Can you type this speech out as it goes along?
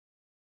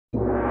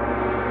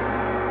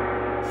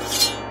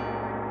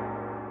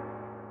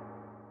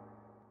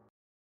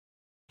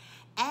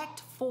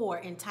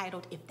before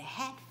entitled If the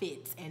Hat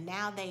Fits, and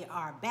now they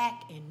are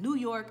back in New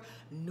York,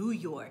 New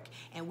York.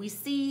 And we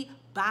see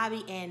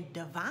Bobby and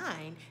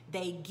Divine,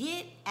 they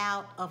get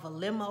out of a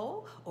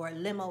limo or a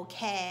limo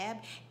cab,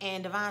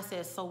 and Divine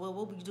says, so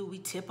what we do, we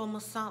tip them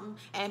or something?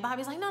 And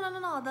Bobby's like,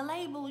 no, the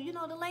label, you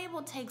know, the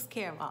label takes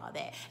care of all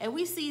that. And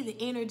we see the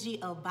energy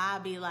of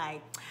Bobby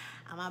like,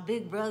 I'm my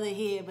big brother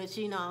here, but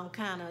you know, I'm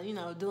kind of, you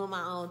know, doing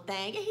my own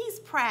thing. And he's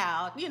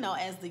proud, you know,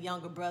 as the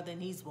younger brother,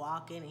 and he's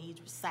walking and he's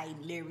reciting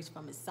lyrics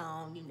from his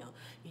song, you know,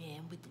 yeah,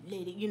 I'm with the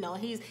lady, you know,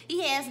 he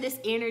has this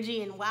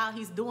energy, and while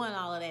he's doing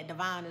all of that,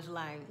 Divine is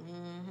like,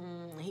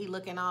 he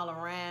looking all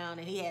around,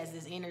 and he has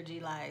this energy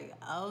like,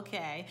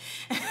 okay.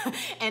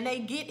 And they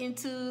get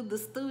into the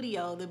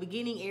studio, the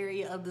beginning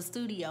area of the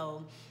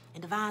studio.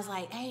 And Divine's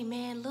like, hey,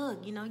 man,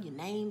 look, you know, your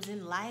name's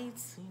in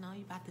lights. You know,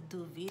 you about to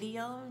do a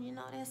video. You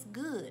know, that's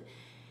good.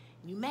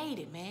 You made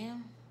it,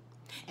 man.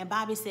 And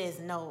Bobby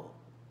says, no,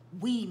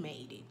 we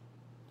made it.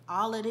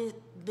 All of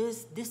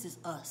this is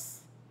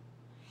us.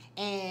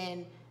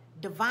 And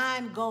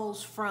Divine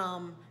goes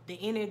from the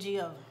energy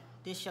of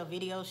this your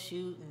video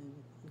shoot and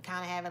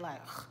kind of have it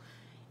like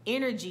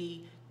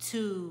energy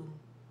to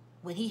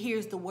when he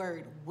hears the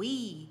word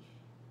we,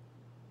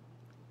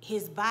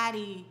 his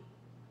body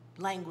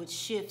language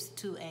shifts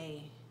to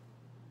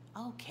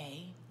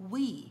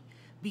we,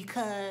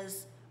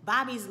 because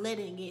Bobby's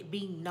letting it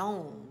be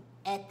known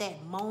at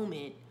that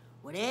moment,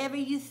 whatever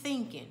you're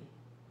thinking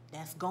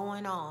that's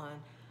going on,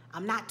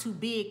 I'm not too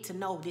big to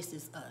know this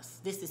is us.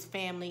 This is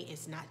family.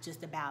 It's not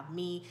just about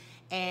me.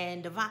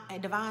 And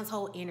Divine's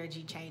whole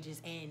energy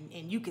changes, and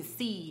you can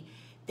see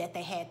that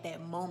they had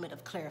that moment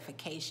of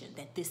clarification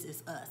that this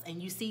is us.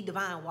 And you see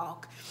Divine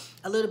walk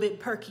a little bit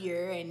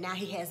perkier, and now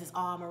he has his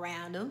arm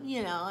around him,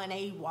 you know, and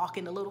they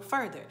walking a little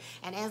further.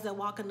 And as they're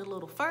walking a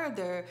little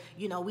further,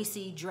 you know, we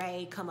see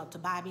Dre come up to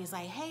Bobby and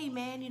say, hey,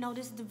 man, you know,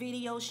 this is the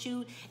video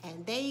shoot.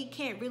 And they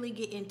can't really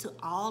get into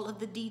all of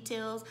the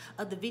details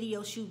of the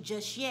video shoot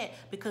just yet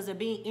because they're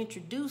being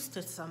introduced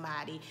to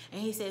somebody.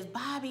 And he says,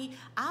 Bobby,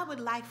 I would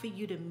like for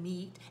you to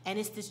meet. And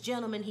it's this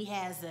gentleman, he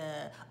has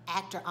a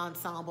actor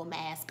ensemble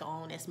mask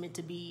on that's meant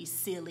to be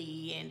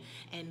silly,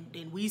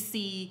 and we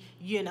see,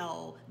 you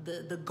know,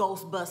 the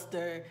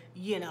Ghostbuster,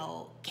 you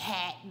know,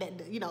 cat,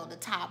 that, you know, the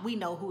top, we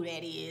know who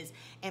that is.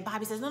 And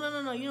Bobby says,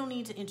 no, you don't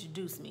need to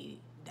introduce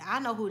me. I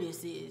know who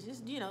this is.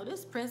 Just, you know,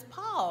 this Prince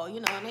Paul, you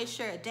know. And they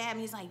share a dab,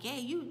 and he's like, yeah,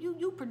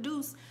 you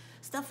produce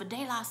stuff for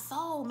De La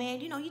Soul, man.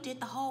 You know, you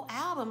did the whole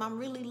album. I'm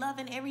really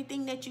loving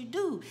everything that you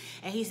do.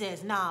 And he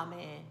says, nah,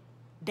 man,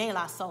 De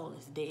La Soul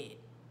is dead.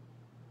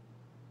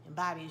 And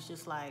Bobby is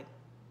just like,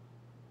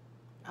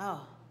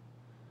 oh,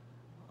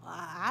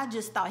 I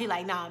just thought, he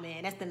like, nah,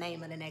 man, that's the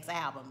name of the next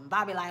album.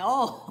 Bobby like,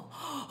 oh,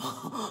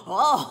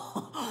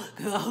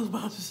 because I was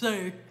about to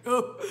say.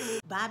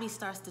 Bobby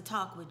starts to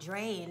talk with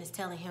Dre and is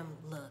telling him,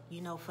 look,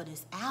 you know, for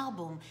this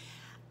album,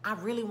 I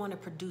really want to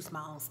produce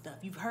my own stuff.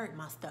 You've heard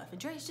my stuff. And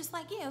Dre's just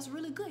like, yeah, it's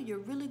really good. You're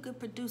a really good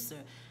producer.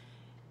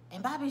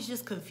 And Bobby's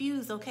just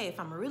confused. Okay, if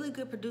I'm a really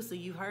good producer,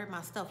 you heard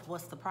my stuff,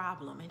 what's the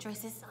problem? And Dre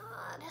says,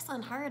 oh, that's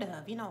unheard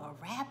of. You know, a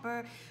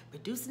rapper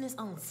producing his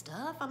own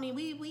stuff. I mean,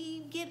 we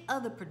get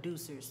other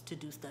producers to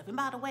do stuff. And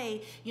by the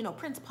way, you know,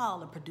 Prince Paul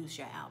will produce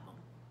your album.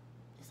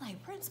 It's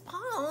like, Prince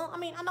Paul? I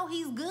mean, I know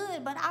he's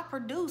good, but I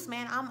produce,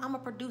 man. I'm a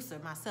producer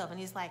myself. And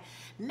he's like,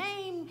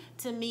 name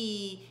to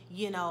me,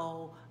 you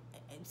know,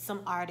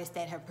 some artists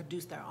that have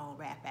produced their own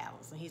rap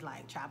albums. And he's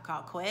like, Tribe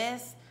Called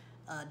Quest,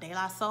 De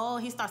La Soul.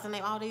 He starts to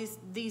name all these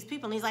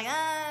people, and he's like,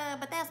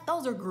 but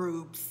those are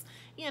groups,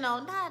 you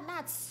know,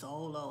 not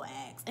solo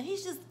acts. And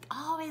he's just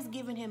always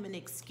giving him an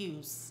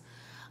excuse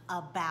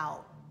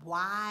about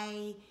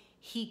why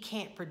he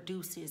can't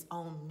produce his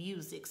own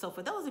music. So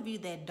for those of you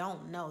that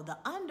don't know, the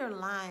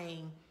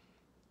underlying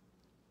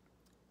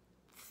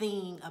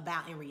thing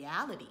about, in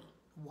reality,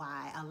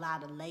 why a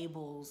lot of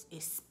labels,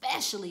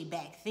 especially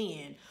back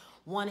then,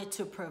 wanted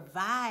to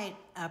provide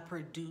a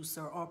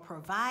producer or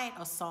provide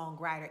a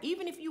songwriter.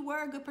 Even if you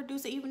were a good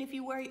producer, even if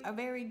you were a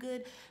very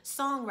good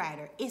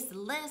songwriter, it's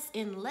less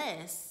and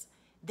less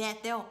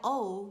that they'll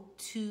owe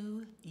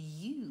to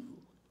you.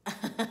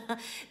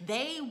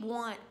 They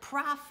want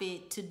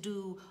profit to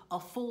do a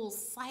full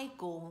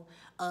cycle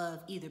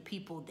of either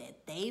people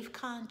that they've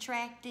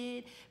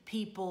contracted,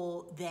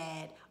 people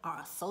that are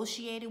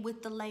associated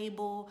with the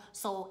label.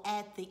 So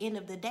at the end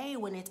of the day,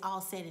 when it's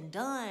all said and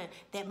done,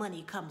 that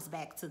money comes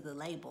back to the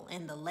label,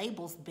 and the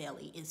label's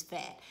belly is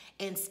fat.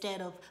 Instead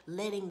of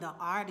letting the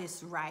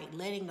artist write,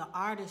 letting the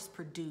artist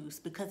produce,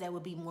 because that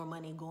would be more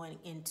money going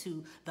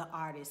into the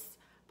artist's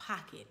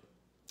pocket.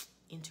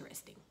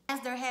 Interesting. As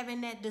they're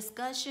having that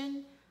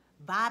discussion,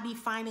 Bobby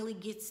finally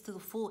gets to the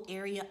full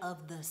area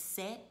of the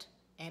set,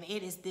 and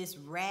it is this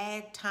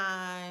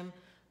ragtime,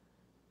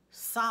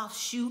 soft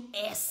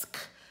shoe-esque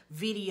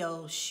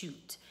video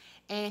shoot.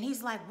 And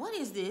he's like, what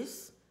is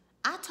this?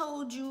 I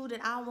told you that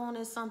I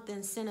wanted something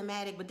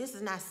cinematic, but this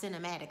is not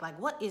cinematic. Like,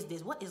 what is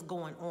this? What is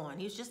going on?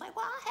 He's just like,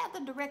 well, I have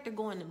the director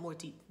go into more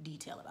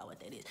detail about what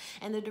that is.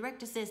 And the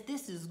director says,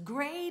 this is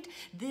great.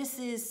 This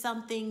is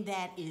something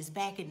that is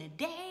back in the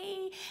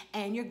day,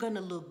 and you're going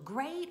to look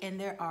great. And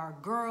there are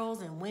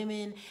girls and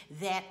women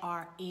that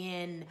are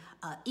in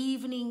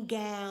evening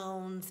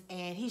gowns.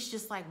 And he's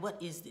just like,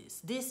 what is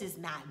this? This is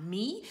not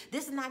me.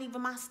 This is not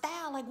even my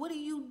style. Like, what are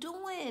you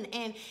doing?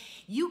 And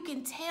you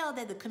can tell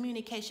that the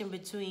communication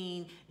between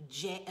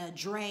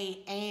Dre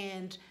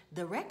and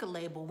the record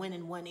label went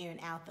in one ear and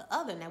out the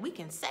other. Now, we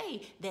can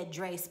say that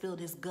Dre spilled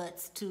his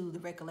guts to the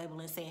record label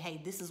and say, hey,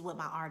 this is what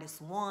my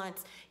artist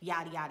wants,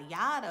 yada, yada,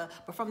 yada.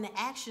 But from the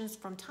actions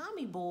from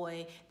Tommy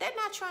Boy, they're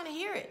not trying to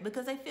hear it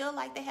because they feel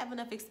like they have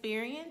enough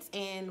experience.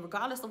 And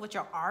regardless of what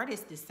your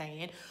artist is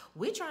saying,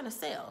 we're trying to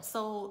sell.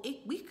 So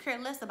we care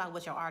less about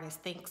what your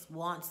artist thinks,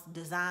 wants,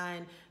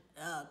 design,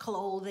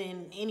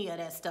 clothing, any of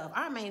that stuff.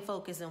 Our main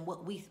focus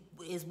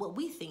is what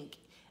we think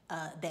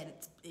that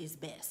it is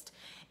best.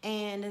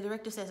 And the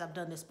director says, I've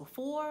done this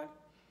before.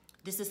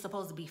 This is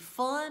supposed to be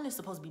fun. It's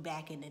supposed to be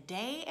back in the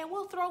day. And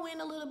we'll throw in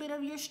a little bit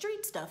of your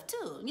street stuff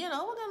too. You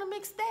know, we're going to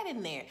mix that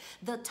in there.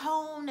 The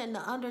tone and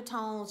the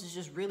undertones is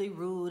just really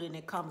rude, and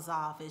it comes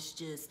off as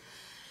just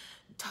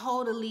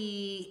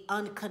totally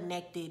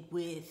unconnected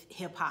with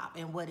hip hop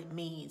and what it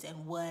means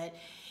and what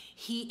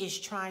he is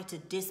trying to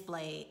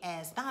display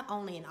as not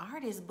only an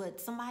artist, but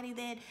somebody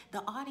that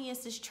the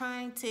audience is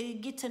trying to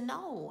get to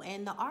know.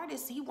 And the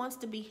artist, he wants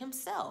to be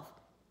himself.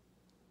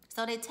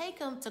 So they take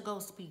him to go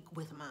speak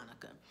with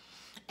Monica.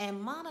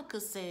 And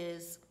Monica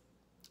says,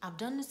 I've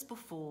done this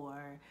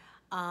before.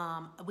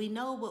 We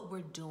know what we're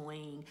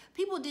doing.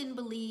 People didn't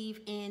believe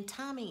in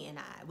Tommy and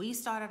I. We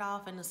started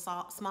off in a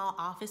small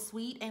office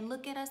suite, and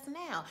look at us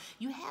now.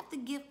 You have to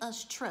give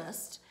us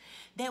trust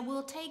that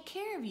we'll take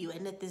care of you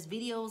and that this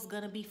video is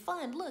gonna be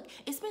fun. Look,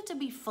 it's meant to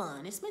be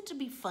fun. It's meant to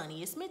be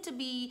funny. It's meant to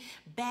be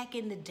back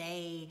in the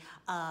day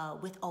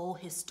with old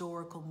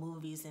historical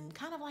movies and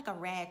kind of like a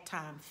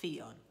ragtime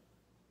feel.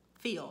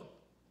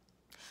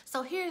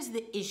 So here's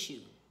the issue.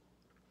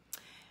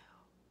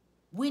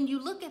 When you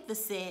look at the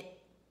set,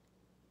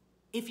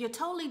 if you're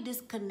totally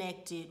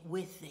disconnected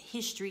with the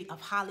history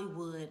of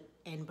Hollywood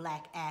and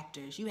black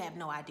actors, you have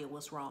no idea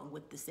what's wrong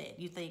with the set.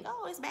 You think,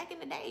 oh, it's back in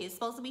the day. It's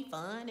supposed to be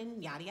fun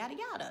and yada, yada,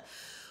 yada,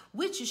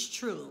 which is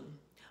true.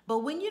 But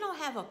when you don't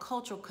have a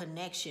cultural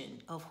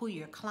connection of who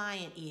your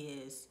client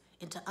is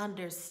into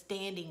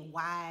understanding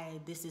why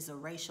this is a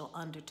racial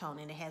undertone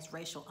and it has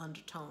racial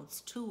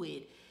undertones to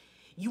it,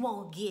 you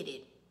won't get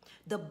it.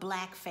 The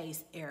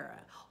blackface era,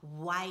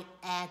 white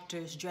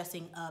actors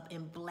dressing up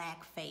in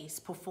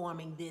blackface,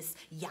 performing this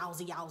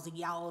yowza, yowza,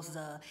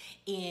 yowza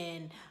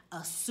in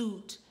a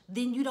suit,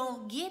 then you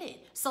don't get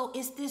it. So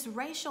it's this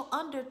racial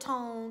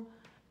undertone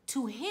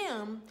to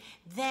him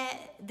that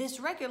this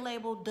record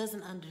label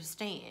doesn't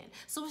understand.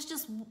 So it's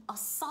just a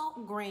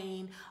salt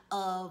grain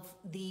of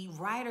the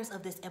writers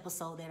of this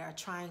episode that are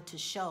trying to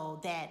show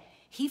that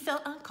he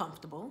felt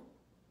uncomfortable.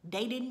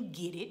 They didn't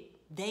get it.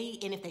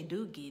 And if they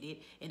do get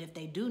it, and if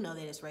they do know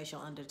that it's racial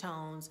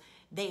undertones,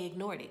 they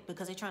ignored it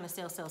because they're trying to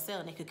sell,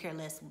 and they could care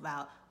less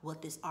about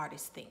what this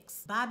artist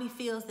thinks. Bobby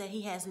feels that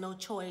he has no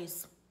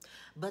choice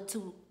but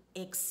to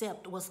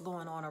accept what's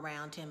going on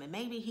around him, and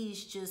maybe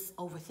he's just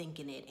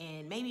overthinking it,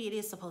 and maybe it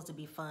is supposed to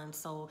be fun,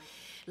 so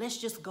let's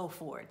just go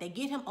for it. They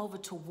get him over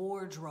to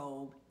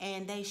wardrobe,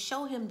 and they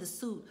show him the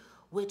suit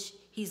which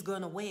he's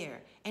gonna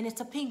wear, and it's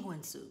a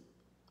penguin suit.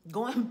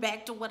 Going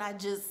back to what I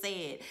just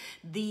said,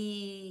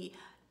 the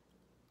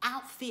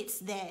outfits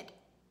that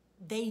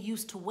they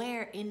used to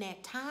wear in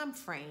that time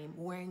frame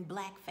wearing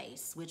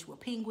blackface, which were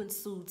penguin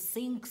suits,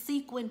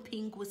 sequin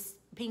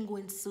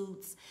penguin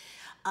suits,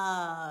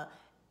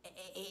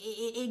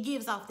 it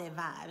gives off that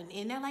vibe.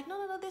 And they're like,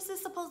 no, this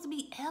is supposed to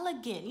be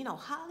elegant. You know,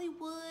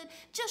 Hollywood,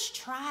 just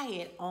try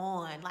it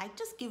on. Like,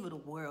 just give it a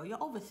whirl. You're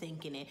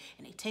overthinking it.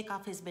 And they take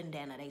off his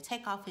bandana. They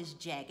take off his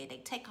jacket. They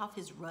take off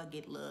his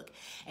rugged look.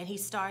 And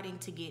he's starting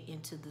to get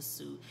into the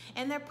suit.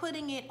 And they're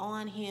putting it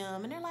on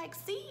him. And they're like,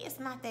 see, it's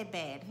not that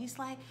bad. And he's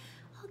like,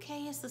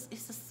 okay, it's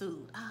a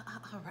suit.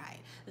 All right.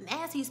 And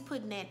as he's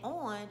putting that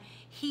on,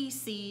 he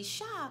sees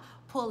Sha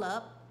pull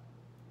up.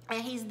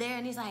 And he's there,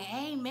 and he's like,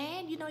 hey,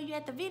 man, you know, you're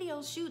at the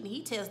video shoot. And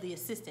he tells the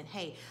assistant,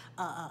 hey,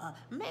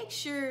 make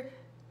sure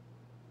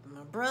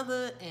my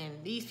brother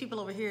and these people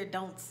over here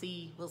don't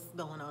see what's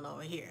going on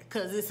over here.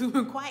 Because it's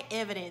quite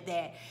evident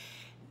that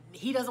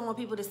he doesn't want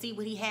people to see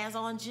what he has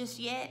on just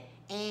yet.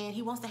 And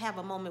he wants to have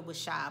a moment with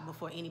Shy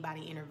before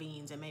anybody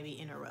intervenes and maybe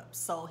interrupts.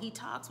 So he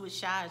talks with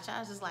Shy, and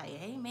Shy's just like,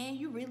 hey, man,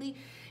 you really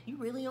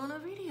on a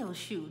video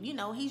shoot. You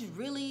know, he's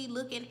really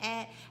looking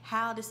at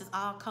how this is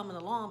all coming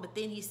along, but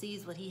then he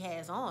sees what he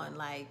has on,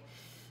 like,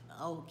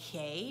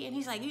 okay. And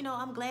he's like, you know,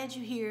 I'm glad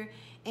you're here.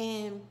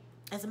 And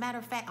as a matter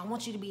of fact, I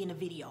want you to be in the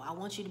video. I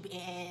want you to be,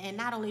 and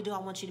not only do I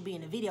want you to be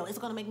in the video, it's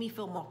gonna make me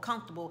feel more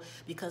comfortable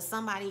because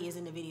somebody is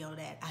in the video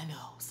that I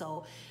know.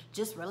 So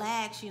just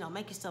relax, you know,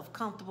 make yourself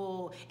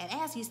comfortable. And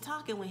as he's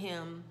talking with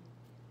him,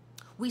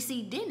 we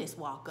see Dennis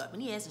walk up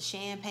and he has a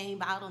champagne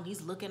bottle and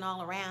he's looking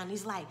all around.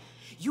 He's like,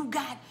 you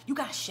got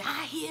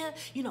Shy here,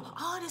 you know,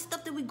 all this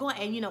stuff that we going,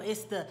 and you know,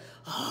 it's the,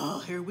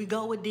 oh, here we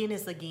go with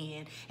Dennis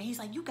again. And he's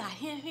like, you got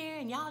him here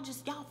and y'all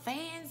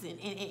fans and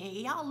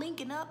y'all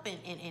linking up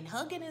and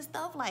hugging and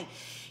stuff. Like,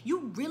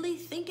 you really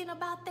thinking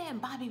about that?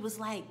 And Bobby was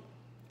like,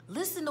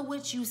 listen to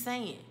what you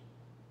saying.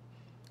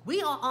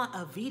 We are on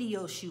a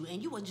video shoot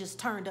and you were just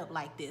turned up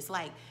like this.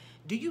 Like,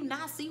 do you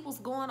not see what's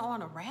going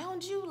on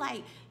around you?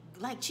 Like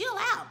chill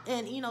out.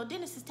 And you know,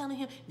 Dennis is telling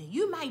him, now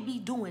you might be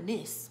doing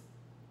this,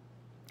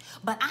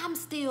 but I'm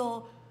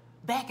still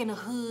back in the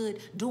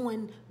hood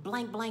doing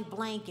blank, blank,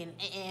 blank and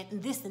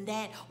this and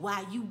that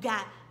while you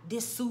got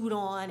this suit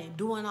on and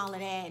doing all of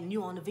that and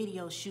you on the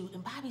video shoot.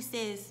 And Bobby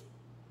says,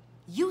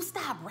 you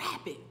stop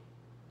rapping.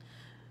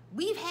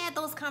 We've had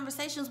those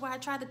conversations where I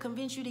tried to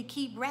convince you to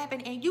keep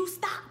rapping and you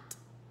stopped.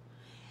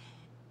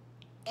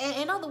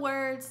 In other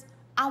words,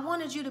 I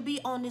wanted you to be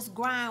on this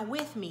grind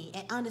with me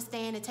and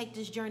understand and take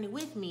this journey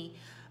with me.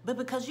 But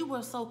because you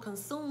were so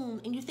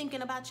consumed and you're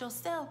thinking about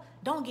yourself,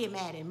 don't get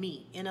mad at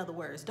me. In other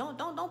words,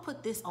 don't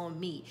put this on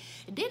me.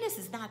 Dennis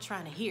is not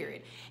trying to hear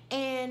it.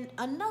 And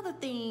another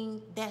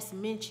thing that's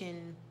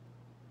mentioned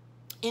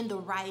in the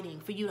writing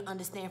for you to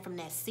understand from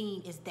that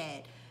scene is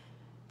that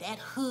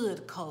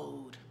hood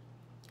code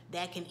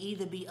that can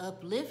either be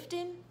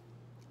uplifting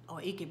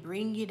or it can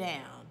bring you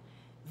down.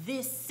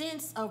 This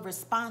sense of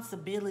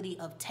responsibility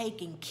of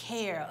taking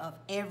care of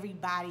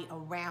everybody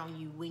around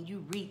you when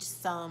you reach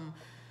some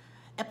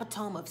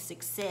epitome of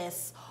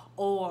success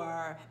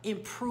or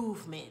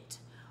improvement.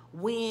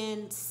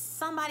 When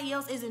somebody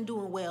else isn't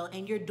doing well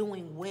and you're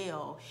doing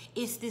well,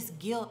 it's this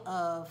guilt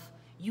of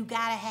you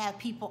gotta have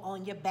people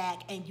on your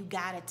back and you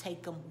gotta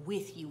take them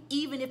with you,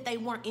 even if they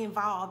weren't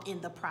involved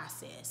in the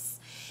process.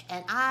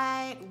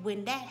 And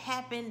when that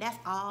happened, that's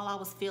all I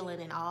was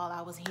feeling and all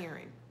I was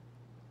hearing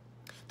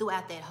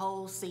throughout that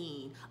whole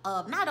scene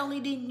of not only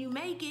didn't you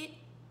make it,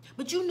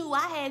 but you knew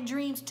I had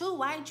dreams too.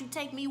 Why didn't you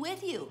take me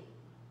with you?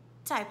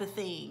 Type of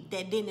thing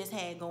that Dennis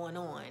had going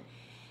on.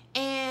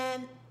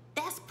 And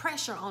that's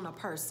pressure on a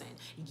person.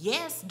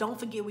 Yes, don't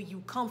forget where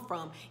you come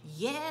from.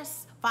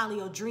 Yes, follow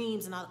your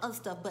dreams and all the other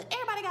stuff, but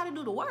everybody got to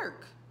do the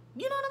work.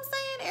 You know what I'm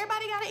saying?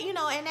 Everybody got to, you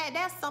know, and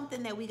that's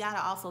something that we got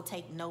to also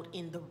take note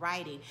in the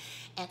writing.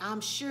 And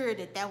I'm sure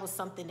that was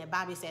something that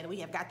Bobby said, we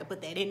have got to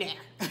put that in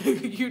there.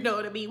 You know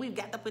what I mean? We've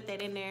got to put that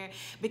in there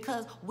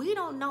because we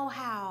don't know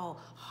how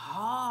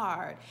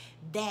hard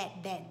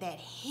that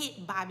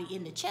hit Bobby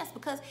in the chest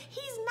because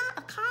he's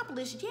not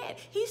accomplished yet.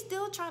 He's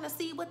still trying to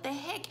see what the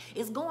heck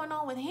is going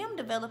on with him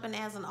developing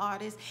as an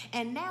artist.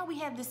 And now we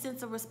have this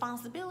sense of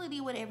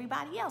responsibility with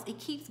everybody else. It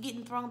keeps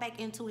getting thrown back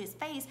into his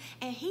face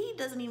and he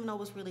doesn't even know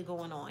what's really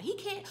going on. He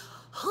can't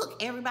hook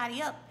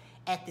everybody up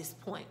at this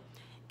point.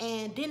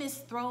 And Dennis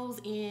throws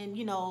in,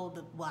 you know,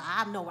 well,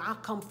 I know where I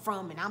come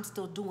from and I'm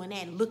still doing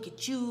that. And look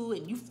at you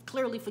and you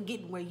clearly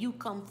forgetting where you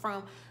come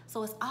from.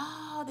 So it's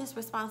all this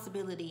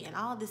responsibility and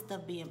all this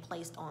stuff being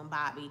placed on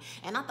Bobby.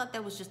 And I thought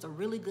that was just a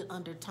really good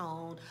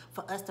undertone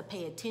for us to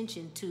pay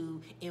attention to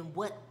in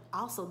what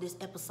also this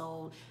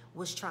episode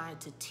was trying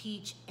to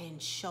teach and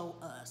show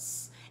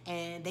us.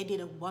 And they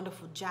did a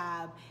wonderful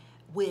job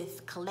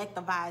with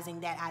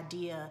collectivizing that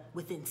idea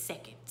within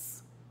seconds.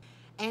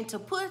 And to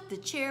put the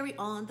cherry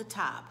on the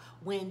top,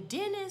 when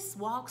Dennis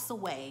walks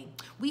away,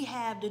 we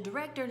have the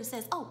director that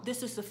says, oh,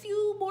 there's just a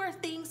few more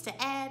things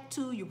to add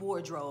to your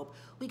wardrobe.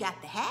 We got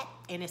the hat,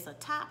 and it's a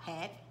top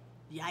hat,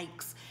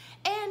 yikes,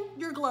 and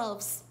your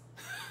gloves.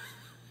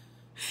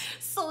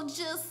 So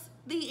just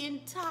the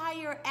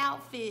entire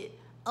outfit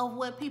of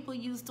what people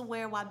used to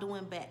wear while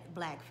doing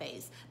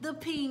blackface. The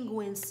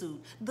penguin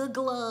suit, the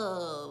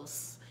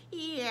gloves,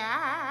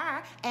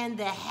 yeah, and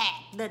the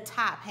hat, the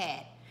top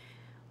hat.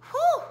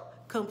 Whew!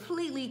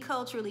 Completely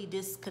culturally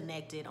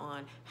disconnected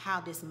on how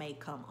this may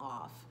come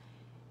off.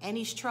 And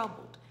he's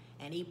troubled.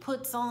 And he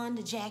puts on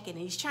the jacket and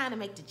he's trying to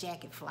make the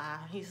jacket fly.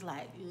 He's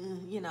like,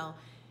 you know,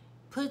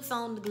 puts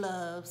on the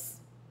gloves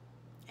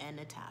and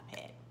the top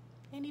hat.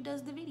 And he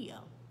does the video.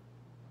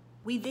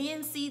 We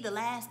then see the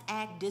last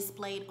act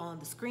displayed on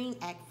the screen,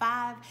 Act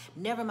 5,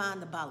 Never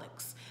Mind the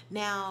Bollocks.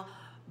 Now,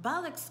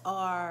 bollocks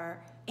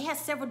it has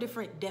several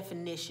different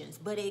definitions,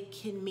 but it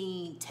can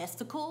mean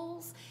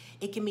testicles.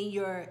 It can mean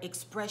your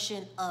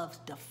expression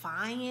of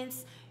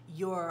defiance,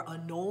 you're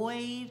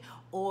annoyed,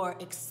 or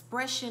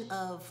expression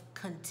of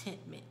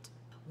contentment.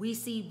 We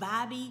see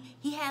Bobby,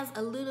 he has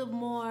a little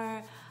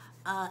more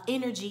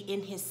energy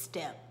in his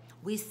step.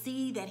 We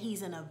see that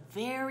he's in a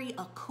very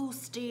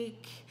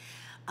acoustic,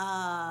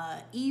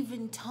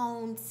 even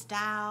tone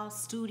style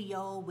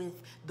studio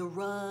with the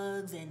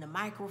rugs and the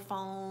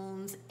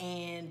microphones,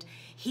 and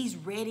he's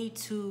ready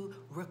to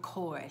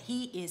record.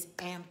 He is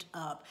amped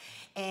up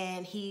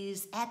and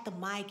he's at the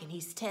mic and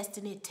he's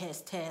testing it,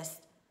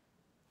 test.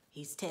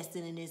 He's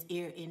testing in his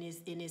ear, in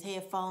his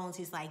headphones.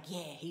 He's like,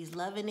 yeah, he's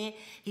loving it.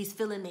 He's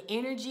feeling the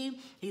energy.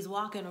 He's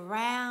walking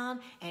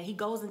around, and he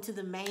goes into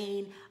the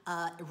main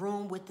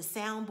room with the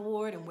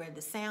soundboard and where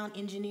the sound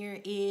engineer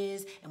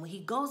is. And when he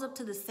goes up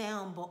to the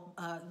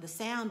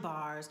sound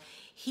bars,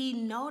 he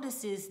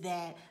notices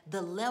that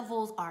the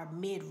levels are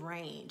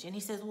mid-range. And he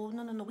says, well,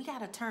 no, we got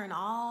to turn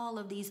all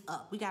of these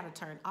up. We got to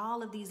turn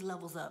all of these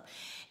levels up.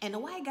 And the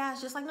white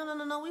guy's just like,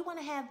 no, we want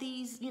to have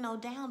these,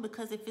 down,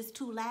 because if it's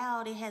too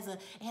loud, it has a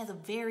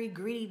very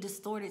gritty,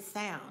 distorted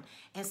sound.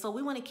 And so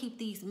we want to keep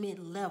these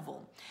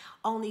mid-level.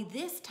 Only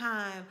this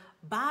time,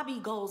 Bobby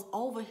goes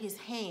over his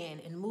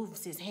hand and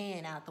moves his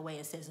hand out the way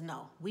and says,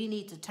 no, we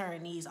need to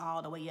turn these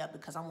all the way up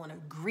because I want a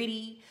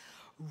gritty,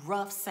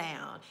 rough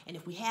sound. And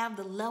if we have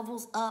the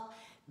levels up,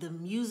 the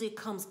music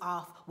comes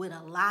off with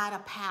a lot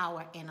of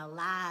power and a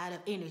lot of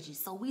energy.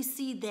 So we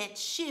see that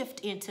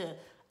shift into,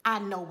 I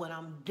know what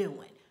I'm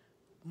doing.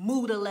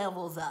 Move the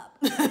levels up.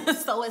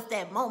 So it's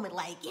that moment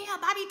like, yeah,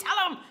 Bobby,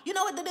 tell him, you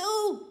know what to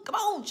do. Come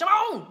on, come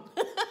on.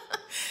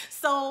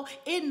 So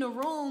in the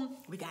room,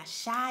 we got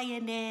Shy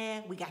in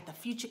there. We got the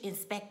Future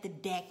Inspector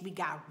Deck. We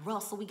got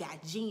Russell. We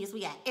got Genius.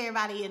 We got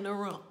everybody in the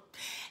room.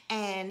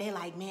 And they're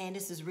like, man,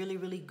 this is really,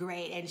 really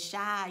great. And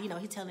Shy,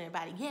 he's telling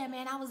everybody, yeah,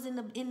 man, I was in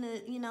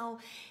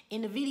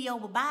the video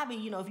with Bobby.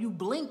 If you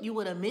blinked, you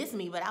would have missed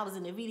me. But I was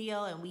in the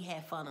video and we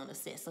had fun on the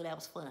set. So that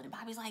was fun. And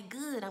Bobby's like,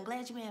 good. I'm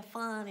glad you had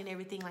fun and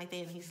everything like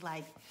that. And he's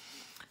like,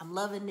 I'm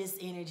loving this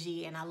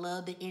energy. And I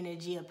love the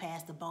energy of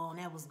Pass the Bone.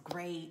 That was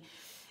great.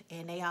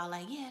 And they all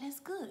like, yeah,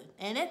 that's good.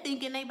 And they're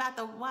thinking they about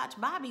to watch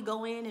Bobby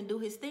go in and do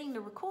his thing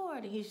to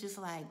record. And he's just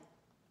like,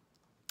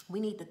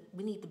 we need to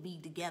be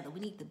together.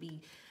 We need to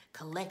be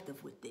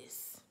collective with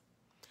this.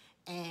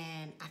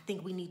 And I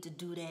think we need to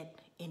do that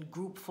in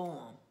group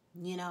form,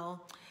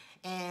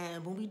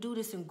 And when we do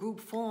this in group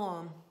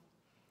form,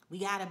 we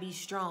got to be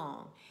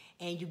strong.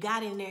 And you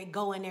got in there,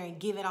 go in there and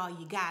give it all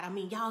you got. I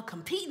mean, y'all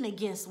competing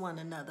against one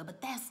another, but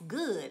that's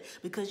good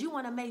because you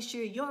want to make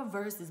sure your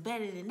verse is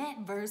better than that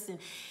verse. And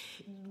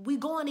we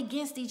going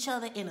against each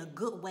other in a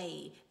good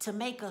way to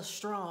make us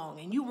strong.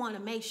 And you want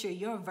to make sure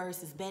your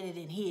verse is better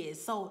than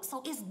his. So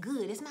it's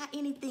good. It's not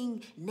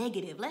anything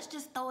negative. Let's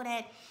just throw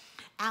that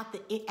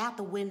out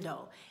the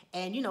window.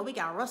 And, we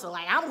got Russell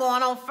like, I'm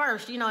going on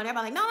first. And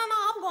everybody like, no,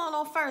 I'm going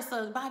on first.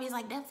 So Bobby's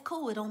like, that's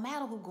cool. It don't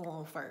matter who go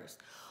on first.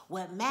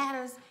 What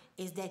matters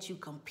is that you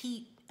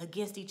compete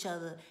against each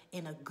other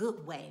in a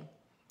good way.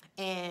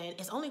 And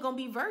it's only going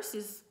to be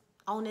verses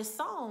on this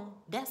song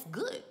that's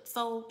good.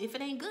 So if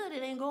it ain't good,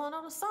 it ain't going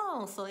on the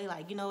song. So they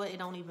like, you know what? It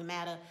don't even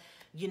matter.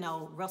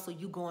 Russell,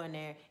 you go in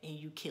there and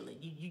you kill it.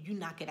 You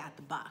knock it out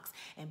the box.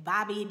 And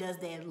Bobby does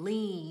that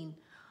lean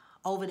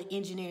over the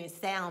engineering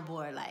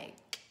soundboard like,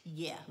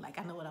 yeah, like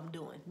I know what I'm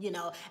doing.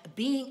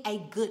 Being a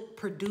good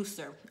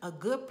producer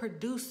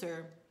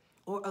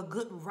or a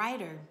good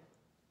writer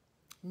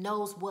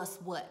knows what's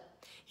what.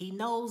 He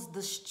knows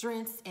the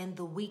strengths and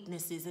the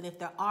weaknesses. And if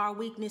there are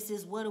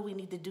weaknesses, what do we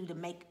need to do to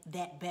make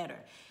that better?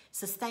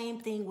 It's the same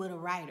thing with a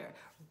writer.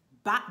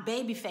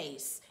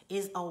 Babyface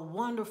is a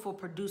wonderful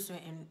producer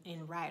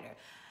and writer.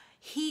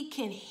 He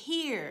can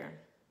hear,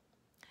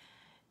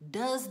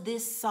 does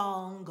this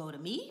song go to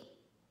me?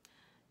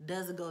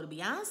 Does it go to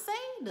Beyonce?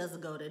 Does it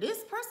go to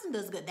this person?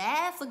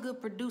 That's a good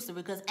producer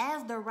because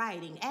as they're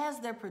writing, as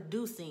they're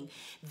producing,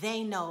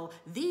 they know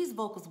these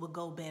vocals would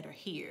go better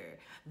here.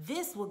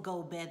 This would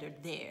go better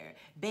there.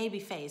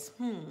 Babyface,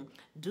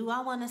 do I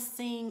want to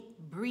sing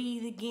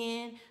Breathe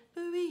Again?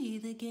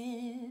 Breathe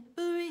again,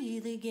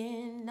 breathe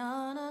again.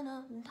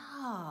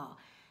 No.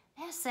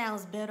 That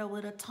sounds better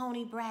with a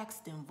Toni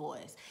Braxton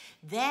voice.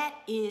 That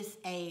is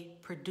a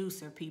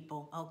producer,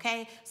 people,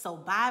 okay? So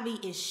Bobby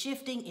is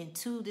shifting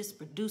into this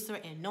producer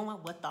and knowing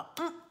what the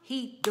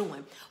he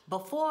doing.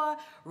 Before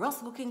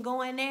Russell can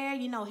go in there,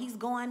 he's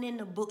going in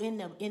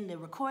the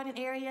recording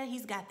area.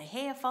 He's got the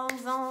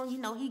headphones on.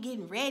 He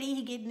getting ready.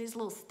 He getting this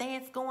little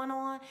stance going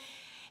on.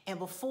 And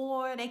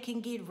before they can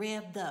get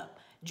revved up,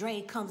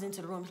 Dre comes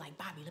into the room. He's like,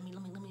 Bobby, let me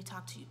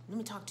talk to you. Let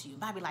me talk to you.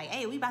 Bobby like,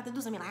 hey, we about to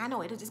do something. Like, I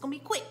know it. It's gonna be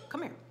quick.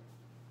 Come here.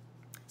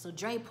 So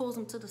Dre pulls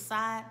him to the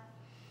side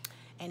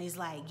and he's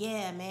like,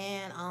 yeah,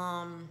 man,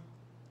 I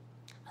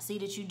see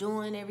that you're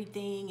doing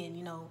everything.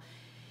 And,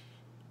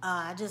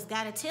 I just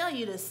got to tell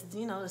you this,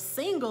 the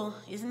single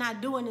is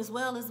not doing as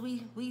well as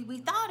we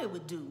thought it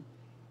would do.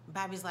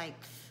 Bobby's like,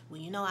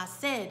 well, I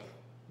said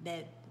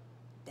that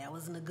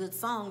wasn't a good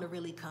song to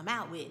really come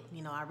out with.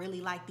 I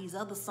really like these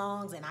other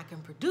songs and I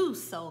can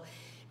produce. So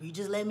if you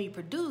just let me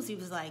produce, he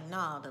was like,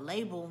 nah, the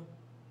label,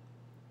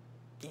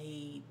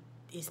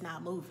 it's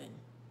not moving.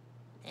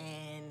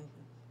 And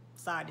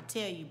sorry to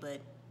tell you,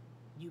 but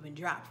you've been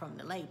dropped from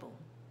the label.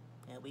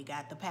 And we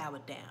got the power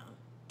down.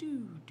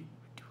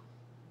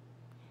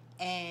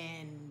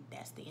 And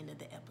that's the end of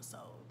the episode.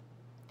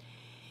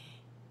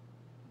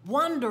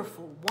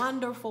 Wonderful,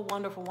 wonderful,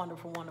 wonderful,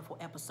 wonderful, wonderful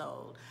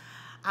episode.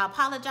 I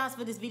apologize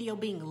for this video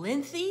being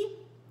lengthy,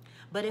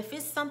 But if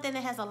it's something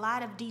that has a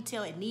lot of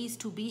detail, it needs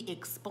to be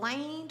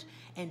explained,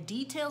 and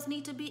details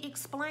need to be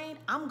explained,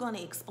 I'm going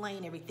to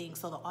explain everything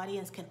so the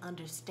audience can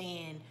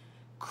understand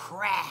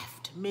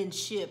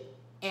craftsmanship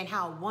and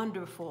how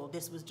wonderful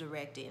this was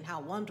directed and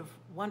how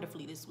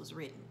wonderfully this was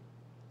written.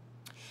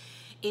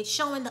 It's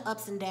showing the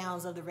ups and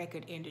downs of the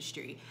record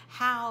industry,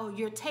 how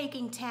you're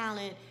taking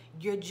talent,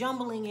 you're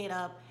jumbling it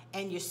up,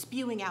 and you're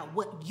spewing out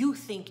what you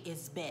think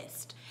is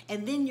best.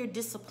 And then you're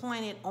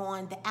disappointed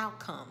on the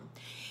outcome.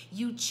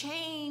 You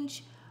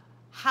change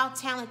how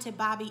talented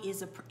Bobby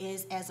is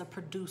as a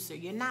producer.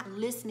 You're not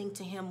listening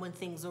to him when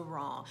things are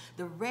wrong.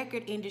 The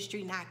record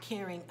industry not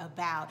caring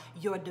about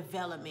your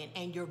development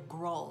and your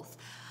growth.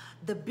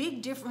 The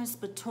big difference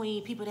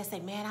between people that say,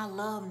 man, I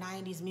love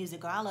 90s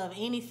music, or I love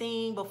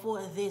anything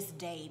before this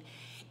date,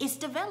 it's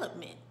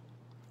development.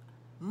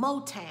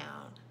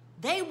 Motown,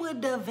 they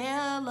would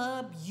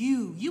develop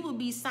you. You would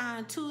be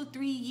signed 2 or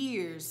 3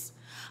 years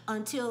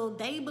until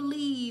they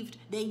believed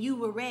that you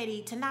were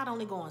ready to not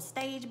only go on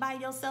stage by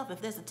yourself.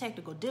 If there's a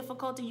technical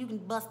difficulty, you can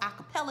bust a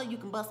cappella, you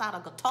can bust out a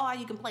guitar,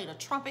 you can play the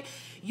trumpet,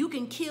 you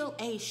can kill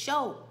a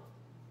show.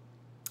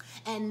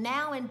 And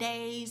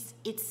nowadays,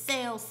 it's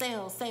sell,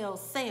 sell, sell,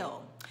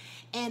 sell.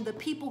 And the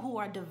people who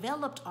are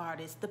developed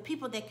artists, the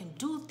people that can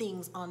do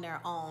things on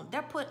their own,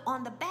 they're put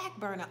on the back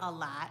burner a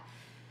lot.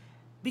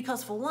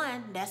 Because for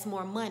one, that's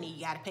more money.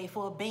 You got to pay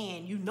for a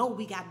band. You know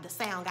the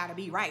sound got to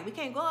be right. We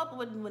can't go up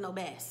with no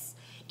bass.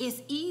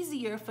 It's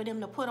easier for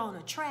them to put on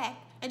a track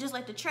and just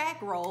let the track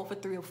roll for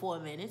 3 or 4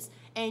 minutes,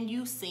 and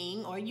you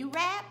sing or you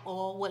rap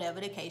or whatever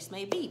the case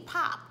may be,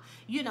 pop,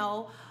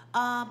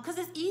 because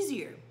it's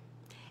easier.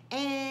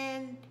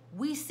 And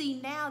we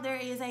see now there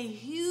is a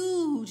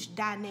huge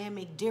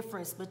dynamic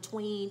difference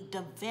between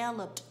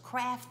developed,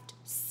 craft,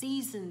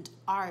 seasoned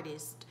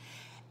artists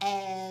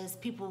as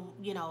people,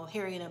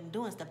 hearing them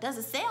doing stuff. Does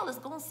it sell? It's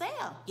going to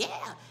sell.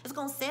 Yeah, it's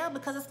going to sell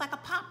because it's like a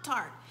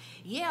Pop-Tart.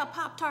 Yeah, a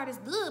Pop-Tart is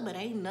good, but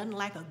ain't nothing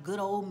like a good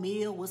old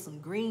meal with some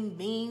green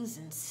beans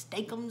and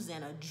steakums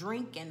and a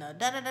drink and a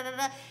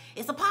da-da-da-da-da.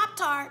 It's a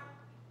Pop-Tart.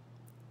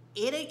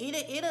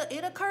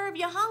 It'll curb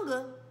your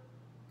hunger.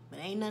 But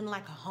ain't nothing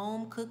like a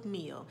home-cooked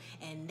meal.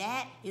 And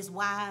that is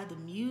why the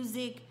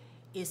music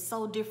is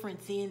so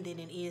different then than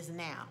it is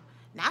now.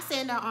 Not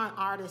saying there aren't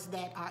artists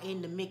that are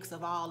in the mix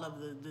of all of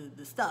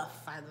the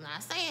stuff. I'm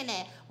not saying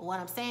that. But what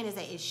I'm saying is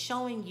that it's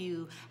showing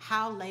you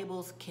how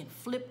labels can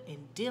flip and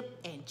dip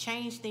and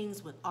change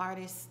things with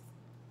artists.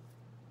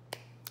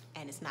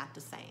 And it's not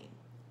the same.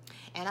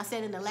 And I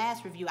said in the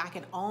last review, I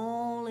can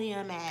only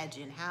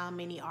imagine how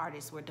many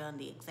artists were done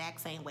the exact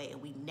same way, and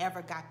we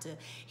never got to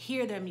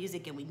hear their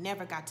music, and we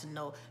never got to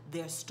know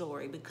their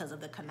story because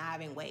of the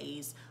conniving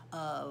ways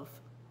of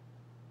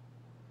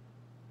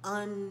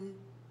untouched,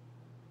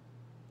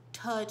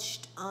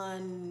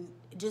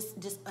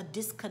 just a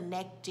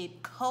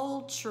disconnected,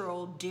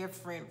 cultural,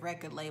 different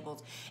record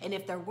labels. And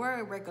if there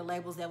were record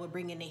labels that would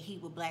bring in the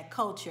heat with black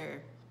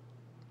culture,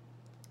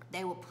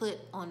 they were put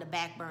on the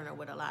back burner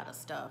with a lot of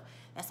stuff.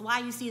 That's why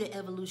you see the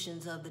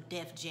evolutions of the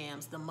Def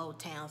Jams, the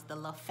Motowns, the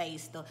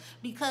LaFace,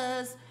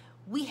 because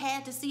we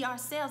had to see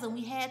ourselves, and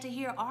we had to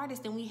hear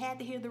artists, and we had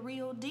to hear the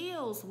real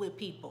deals with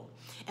people.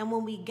 And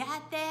when we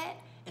got that,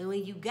 and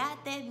when you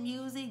got that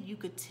music, you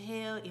could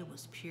tell it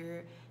was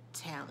pure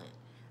talent.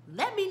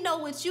 Let me know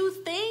what you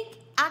think.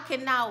 I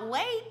cannot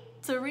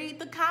wait to read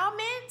the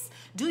comments.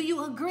 Do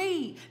you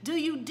agree? Do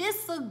you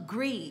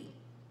disagree?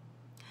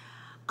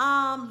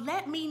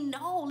 Let me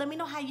know. Let me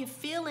know how you're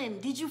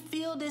feeling. Did you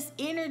feel this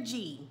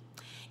energy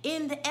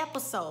in the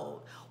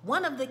episode?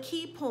 One of the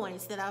key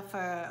points that I've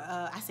heard,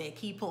 I said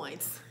key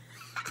points.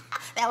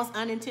 That was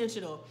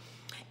unintentional.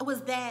 It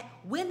was that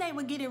when they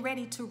were getting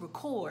ready to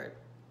record,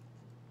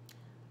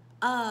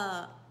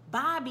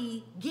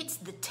 Bobby gets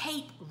the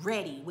tape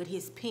ready with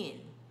his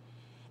pen,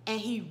 and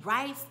he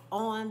writes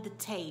on the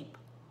tape,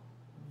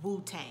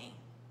 Wu-Tang.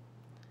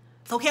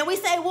 So can we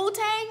say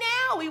Wu-Tang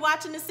now? We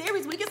watching the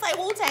series. We can say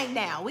Wu-Tang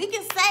now. We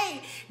can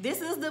say this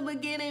is the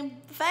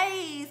beginning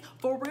phase,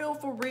 for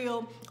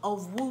real,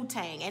 of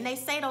Wu-Tang. And they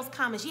say those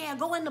comments, yeah,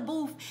 go in the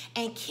booth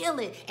and kill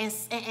it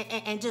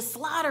and just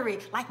slaughter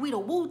it like we the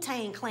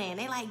Wu-Tang Clan.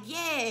 They like,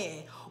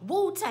 yeah,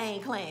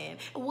 Wu-Tang Clan.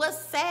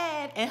 What's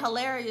sad and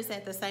hilarious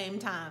at the same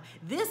time,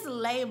 this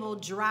label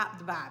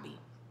dropped Bobby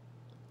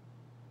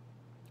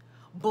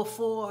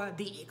before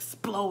the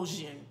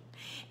explosion.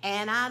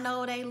 And I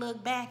know they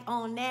look back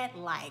on that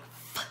like,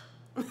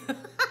 beep.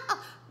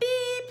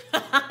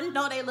 I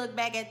know they look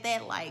back at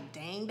that like,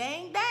 dang,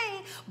 dang,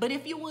 dang. But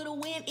if you would have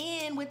went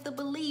in with the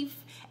belief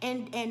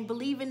and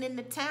believing in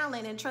the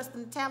talent and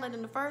trusting the talent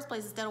in the first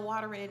place instead of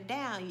watering it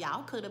down,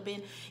 y'all could have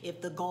been,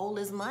 if the goal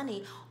is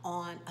money,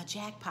 on a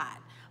jackpot.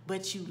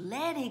 But you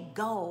let it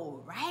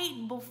go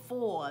right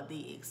before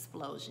the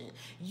explosion.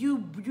 You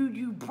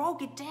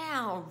broke it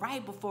down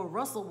right before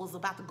Russell was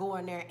about to go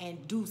in there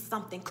and do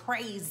something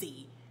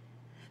crazy.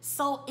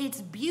 So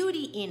it's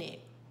beauty in it.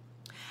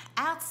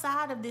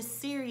 Outside of this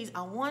series,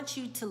 I want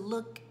you to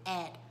look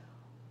at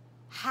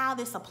how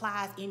this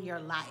applies in your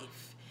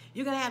life.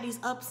 You're going to have these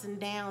ups and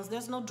downs.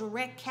 There's no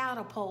direct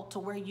catapult to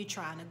where you're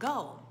trying to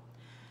go.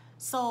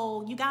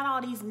 So you got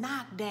all these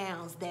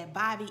knockdowns that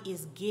Bobby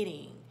is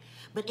getting.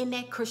 But in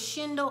that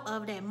crescendo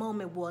of that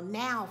moment, well,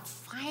 now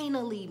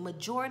finally,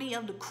 majority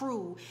of the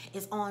crew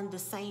is on the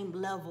same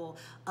level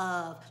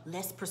of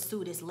let's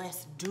pursue this,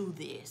 let's do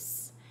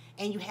this.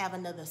 And you have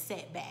another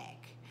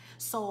setback.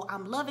 So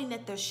I'm loving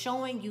that they're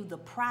showing you the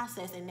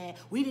process and that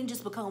we didn't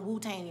just become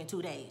Wu-Tang in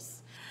 2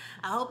 days.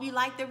 I hope you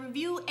liked the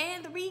review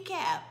and the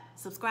recap.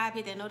 Subscribe,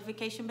 hit that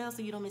notification bell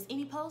so you don't miss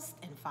any posts,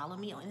 and follow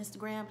me on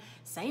Instagram.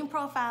 Same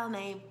profile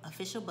name,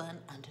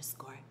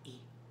 officialbun_E.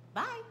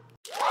 Bye.